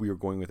 we are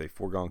going with a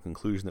foregone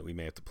conclusion that we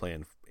may have to play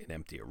in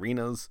empty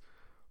arenas,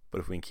 but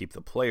if we can keep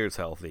the players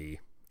healthy,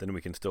 then we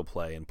can still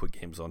play and put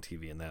games on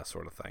TV and that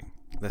sort of thing.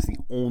 That's the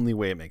only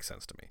way it makes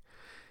sense to me.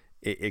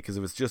 Because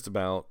if it's just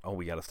about,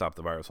 we got to stop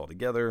the virus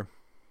altogether,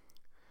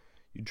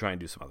 you try and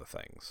do some other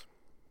things.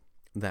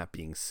 That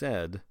being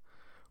said,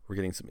 we're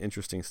getting some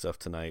interesting stuff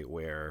tonight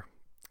where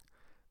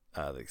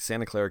the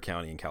Santa Clara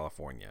County in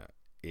California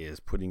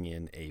is putting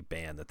in a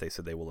ban that they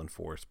said they will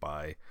enforce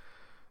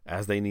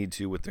as they need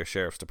to with their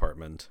sheriff's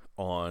department,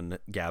 on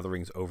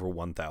gatherings over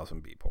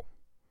 1,000 people.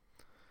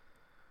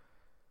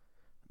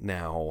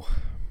 Now,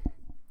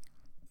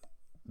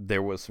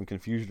 there was some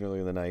confusion earlier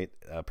in the night.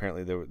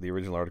 Apparently, the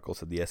original article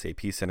said the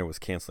SAP Center was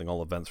canceling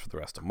all events for the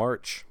rest of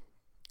March.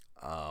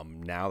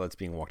 Now that's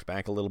being walked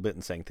back a little bit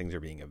and saying things are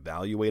being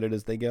evaluated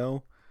as they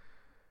go.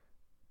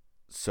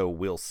 So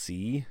we'll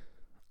see.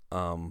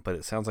 But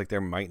it sounds like there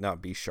might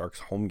not be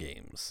Sharks home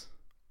games.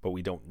 But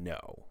we don't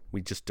know.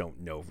 We just don't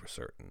know for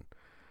certain.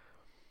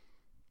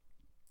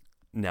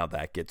 Now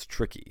that gets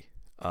tricky.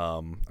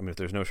 If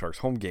there's no Sharks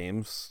home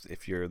games,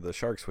 if you're the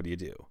Sharks, what do?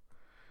 Do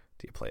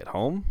you play at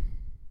home?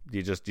 Do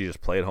you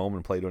just play at home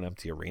and play to an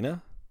empty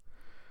arena?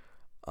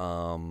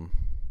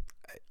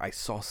 I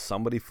saw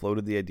somebody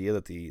floated the idea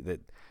that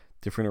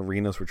different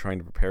arenas were trying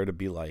to prepare to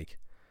be like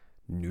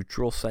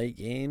neutral site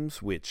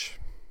games, which,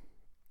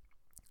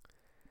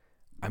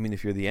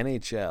 if you're the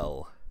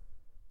NHL,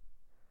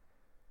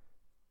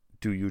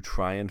 do you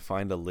try and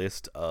find a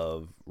list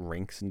of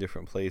rinks in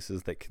different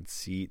places that can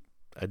seat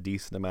a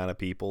decent amount of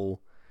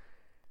people?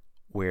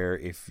 Where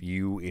if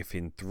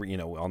in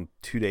on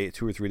 2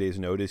 or 3 days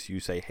notice,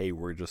 you say, hey,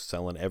 we're just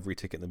selling every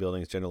ticket in the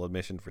building as general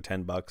admission for $10,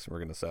 and we're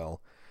going to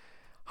sell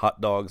hot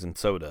dogs and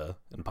soda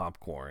and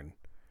popcorn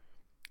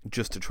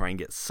just to try and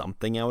get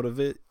something out of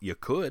it, you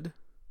could.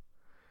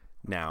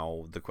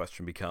 Now the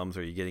question becomes,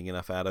 are you getting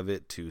enough out of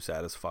it to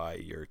satisfy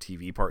your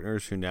TV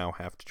partners who now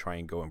have to try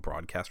and go and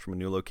broadcast from a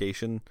new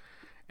location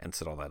and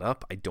set all that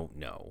up? I don't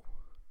know.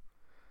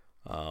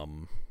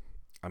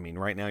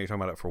 Right now you're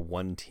talking about it for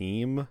one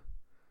team.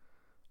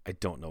 I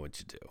don't know what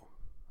you do.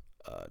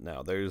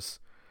 Now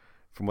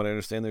from what I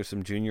understand, there's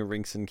some junior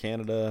rinks in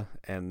Canada,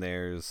 and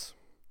there's,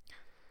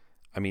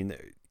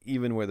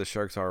 even where the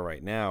Sharks are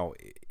right now,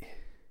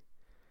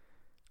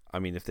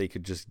 if they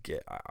could just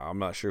I'm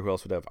not sure who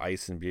else would have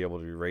ice and be able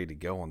to be ready to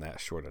go on that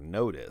short of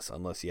notice,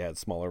 unless you had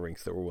smaller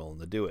rinks that were willing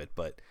to do it.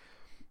 But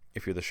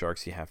if you're the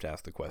Sharks, you have to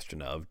ask the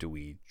question of, do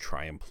we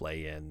just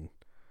play in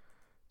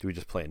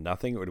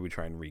nothing, or do we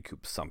try and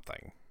recoup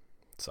something?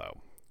 So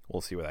we'll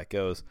see where that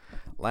goes.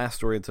 Last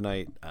story of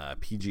tonight,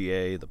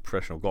 PGA, the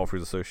Professional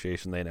Golfers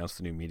Association, they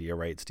announced a new media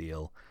rights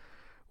deal,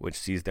 which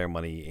sees their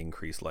money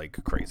increase like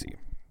crazy.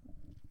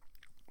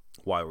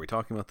 Why are we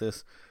talking about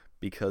this?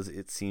 Because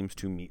it seems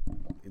to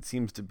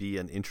be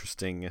an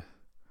interesting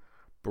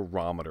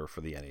barometer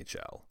for the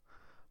NHL.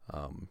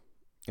 And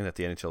that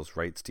the NHL's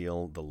rights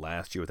deal, the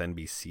last year with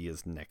NBC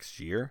is next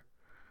year.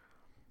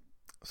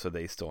 So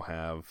they still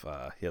have,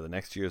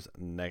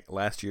 the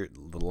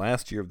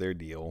last year of their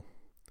deal.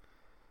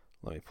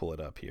 Let me pull it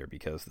up here,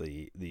 because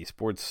the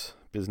sports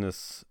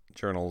business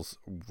journal's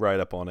write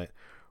up on it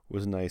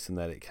was nice in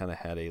that it kind of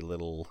had a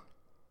little,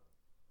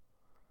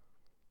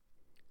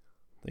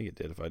 I think it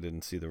did, if I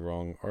didn't see the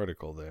wrong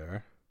article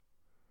there.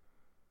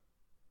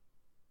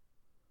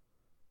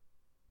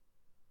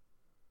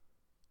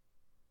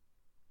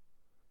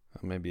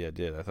 Maybe I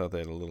did. I thought they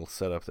had a little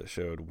setup that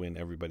showed when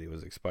everybody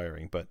was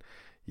expiring. But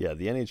yeah,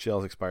 the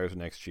NHL expires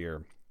next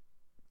year.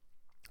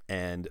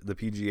 And the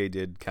PGA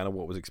did kind of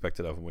what was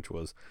expected of them, which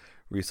was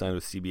re-signed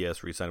with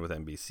CBS, re-signed with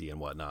NBC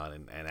and whatnot,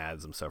 and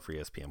add some stuff for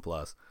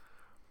ESPN+.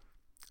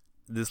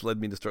 This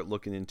led me to start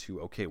looking into,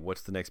 okay,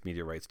 what's the next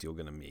media rights deal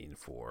going to mean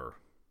for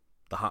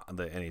the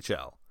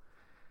NHL?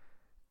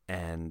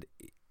 And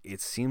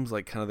it seems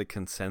like kind of the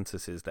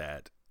consensus is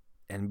that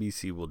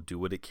NBC will do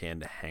what it can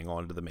to hang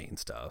on to the main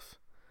stuff.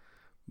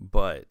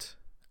 But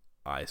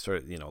I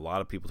started, a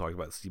lot of people talking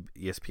about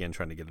ESPN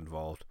trying to get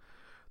involved.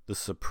 The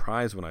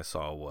surprise when I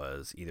saw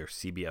was either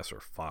CBS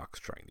or Fox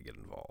trying to get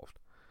involved.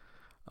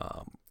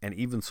 And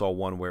even saw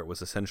one where it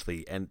was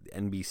essentially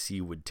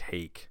NBC would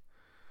take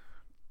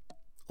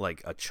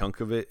like a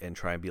chunk of it and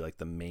try and be like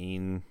the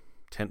main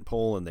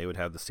tentpole, and they would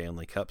have the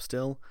Stanley Cup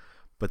still.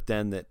 But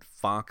then that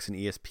Fox and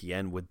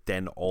ESPN would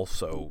then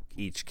also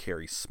each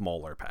carry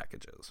smaller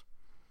packages.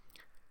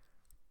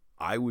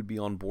 I would be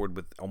on board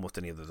with almost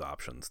any of those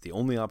options. The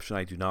only option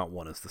I do not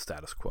want is the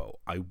status quo.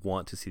 I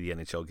want to see the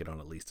NHL get on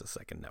at least a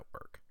second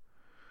network.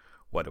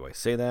 Why do I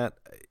say that?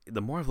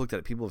 The more I've looked at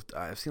it,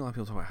 I've seen a lot of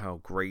people talk about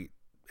how great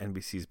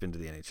NBC's been to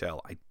the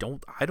NHL. I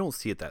don't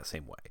see it that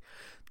same way.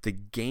 The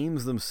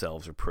games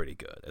themselves are pretty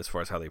good as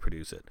far as how they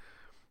produce it.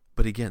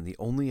 But again, the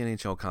only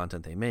NHL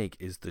content they make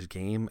is the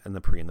game and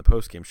the pre and the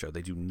post game show.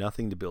 They do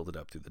nothing to build it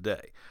up through the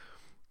day.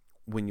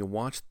 When you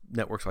watch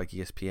networks like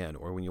ESPN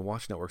or when you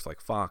watch networks like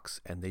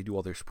Fox and they do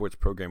all their sports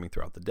programming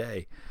throughout the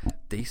day,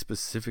 they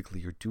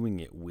specifically are doing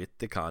it with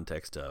the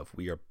context of,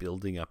 we are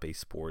building up a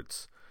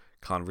sports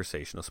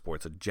conversation, a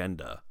sports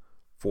agenda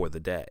for the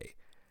day.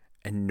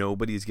 And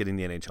nobody's getting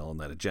the NHL on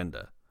that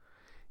agenda.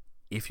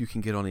 If you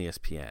can get on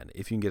ESPN,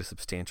 if you can get a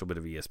substantial bit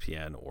of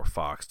ESPN or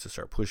Fox to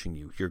start pushing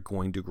you, you're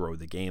going to grow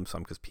the game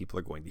some, because people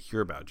are going to hear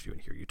about you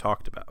and hear you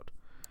talked about.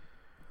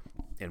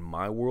 In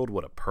my world,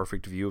 what a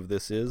perfect view of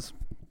this is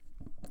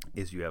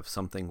you have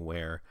something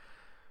where,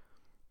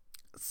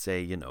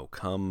 say,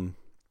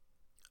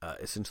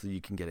 essentially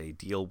you can get a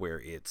deal where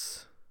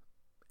it's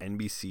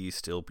NBC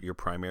still your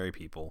primary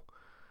people.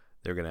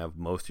 They're going to have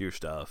most of your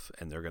stuff,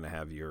 and they're going to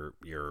have your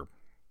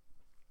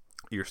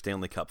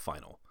Stanley Cup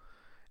final.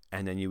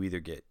 And then you either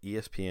get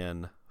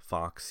ESPN,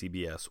 Fox,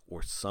 CBS,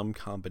 or some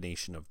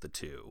combination of the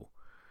two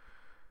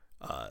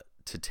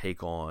to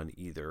take on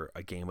either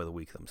a game of the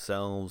week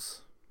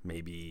themselves.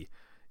 Maybe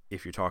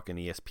if you're talking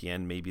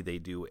ESPN, maybe they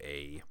do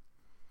a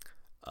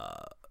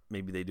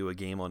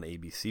game on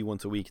ABC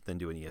once a week, then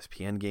do an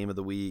ESPN game of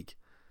the week,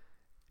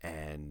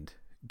 and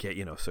get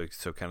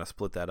so kind of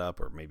split that up.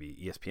 Or maybe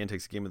ESPN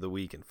takes a game of the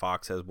week and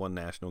Fox has one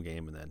national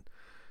game, and then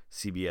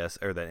CBS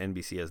or that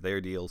NBC has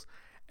their deals.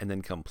 And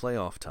then come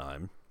playoff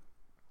time,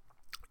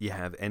 you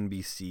have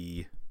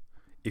NBC.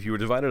 If you were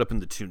divided up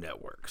into two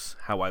networks,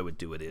 how I would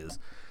do it is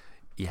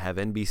you have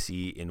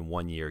NBC in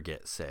 1 year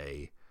get,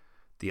 say,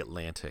 the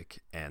Atlantic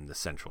and the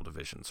Central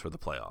divisions for the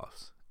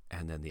playoffs.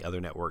 And then the other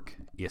network,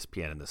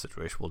 ESPN in this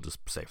situation, we'll just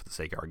say for the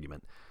sake of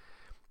argument,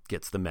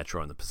 gets the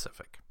Metro and the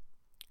Pacific.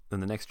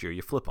 Then the next year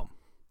you flip them.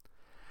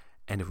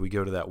 And if we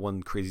go to that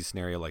one crazy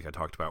scenario like I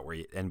talked about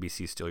where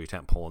NBC is still your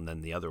tentpole and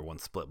then the other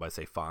one's split by,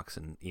 say, Fox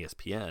and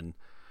ESPN,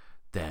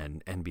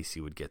 then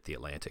NBC would get the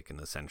Atlantic and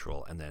the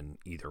Central, and then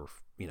either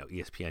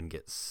ESPN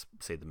gets,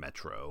 say, the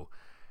Metro,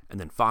 and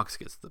then Fox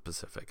gets the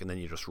Pacific, and then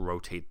you just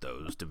rotate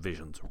those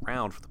divisions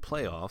around for the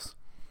playoffs,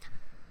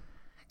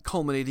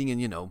 culminating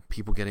in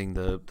people getting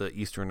the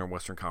Eastern or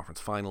Western Conference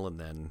Final, and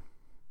then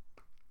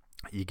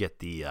you get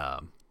the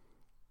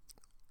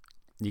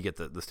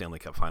Stanley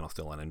Cup Final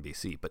still on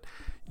NBC. But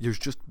there's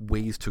just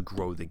ways to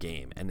grow the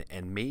game, and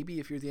maybe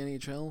if you're the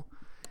NHL,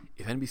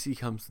 if NBC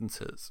comes and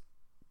says,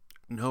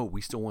 no,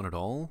 we still want it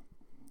all,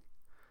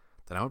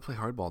 then I would play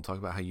hardball and talk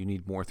about how you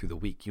need more through the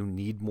week. You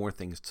need more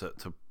things to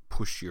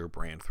push your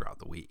brand throughout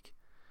the week,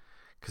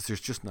 because there's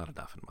just not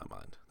enough in my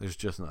mind. There's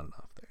just not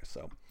enough there.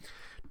 So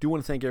do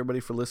want to thank everybody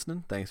for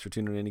listening. Thanks for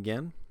tuning in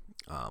again.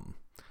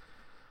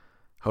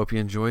 Hope you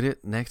enjoyed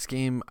it. Next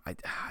game, I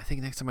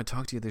think next time I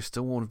talk to you, there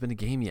still won't have been a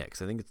game yet,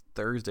 because I think it's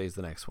Thursday's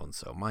the next one.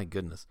 So my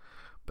goodness.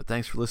 But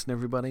thanks for listening,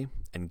 everybody,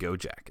 and go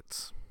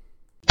Jackets.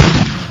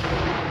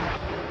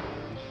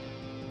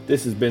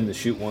 This has been the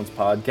Shoot Once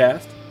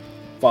Podcast.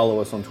 Follow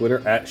us on Twitter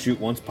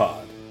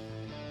 @ShootOncePod.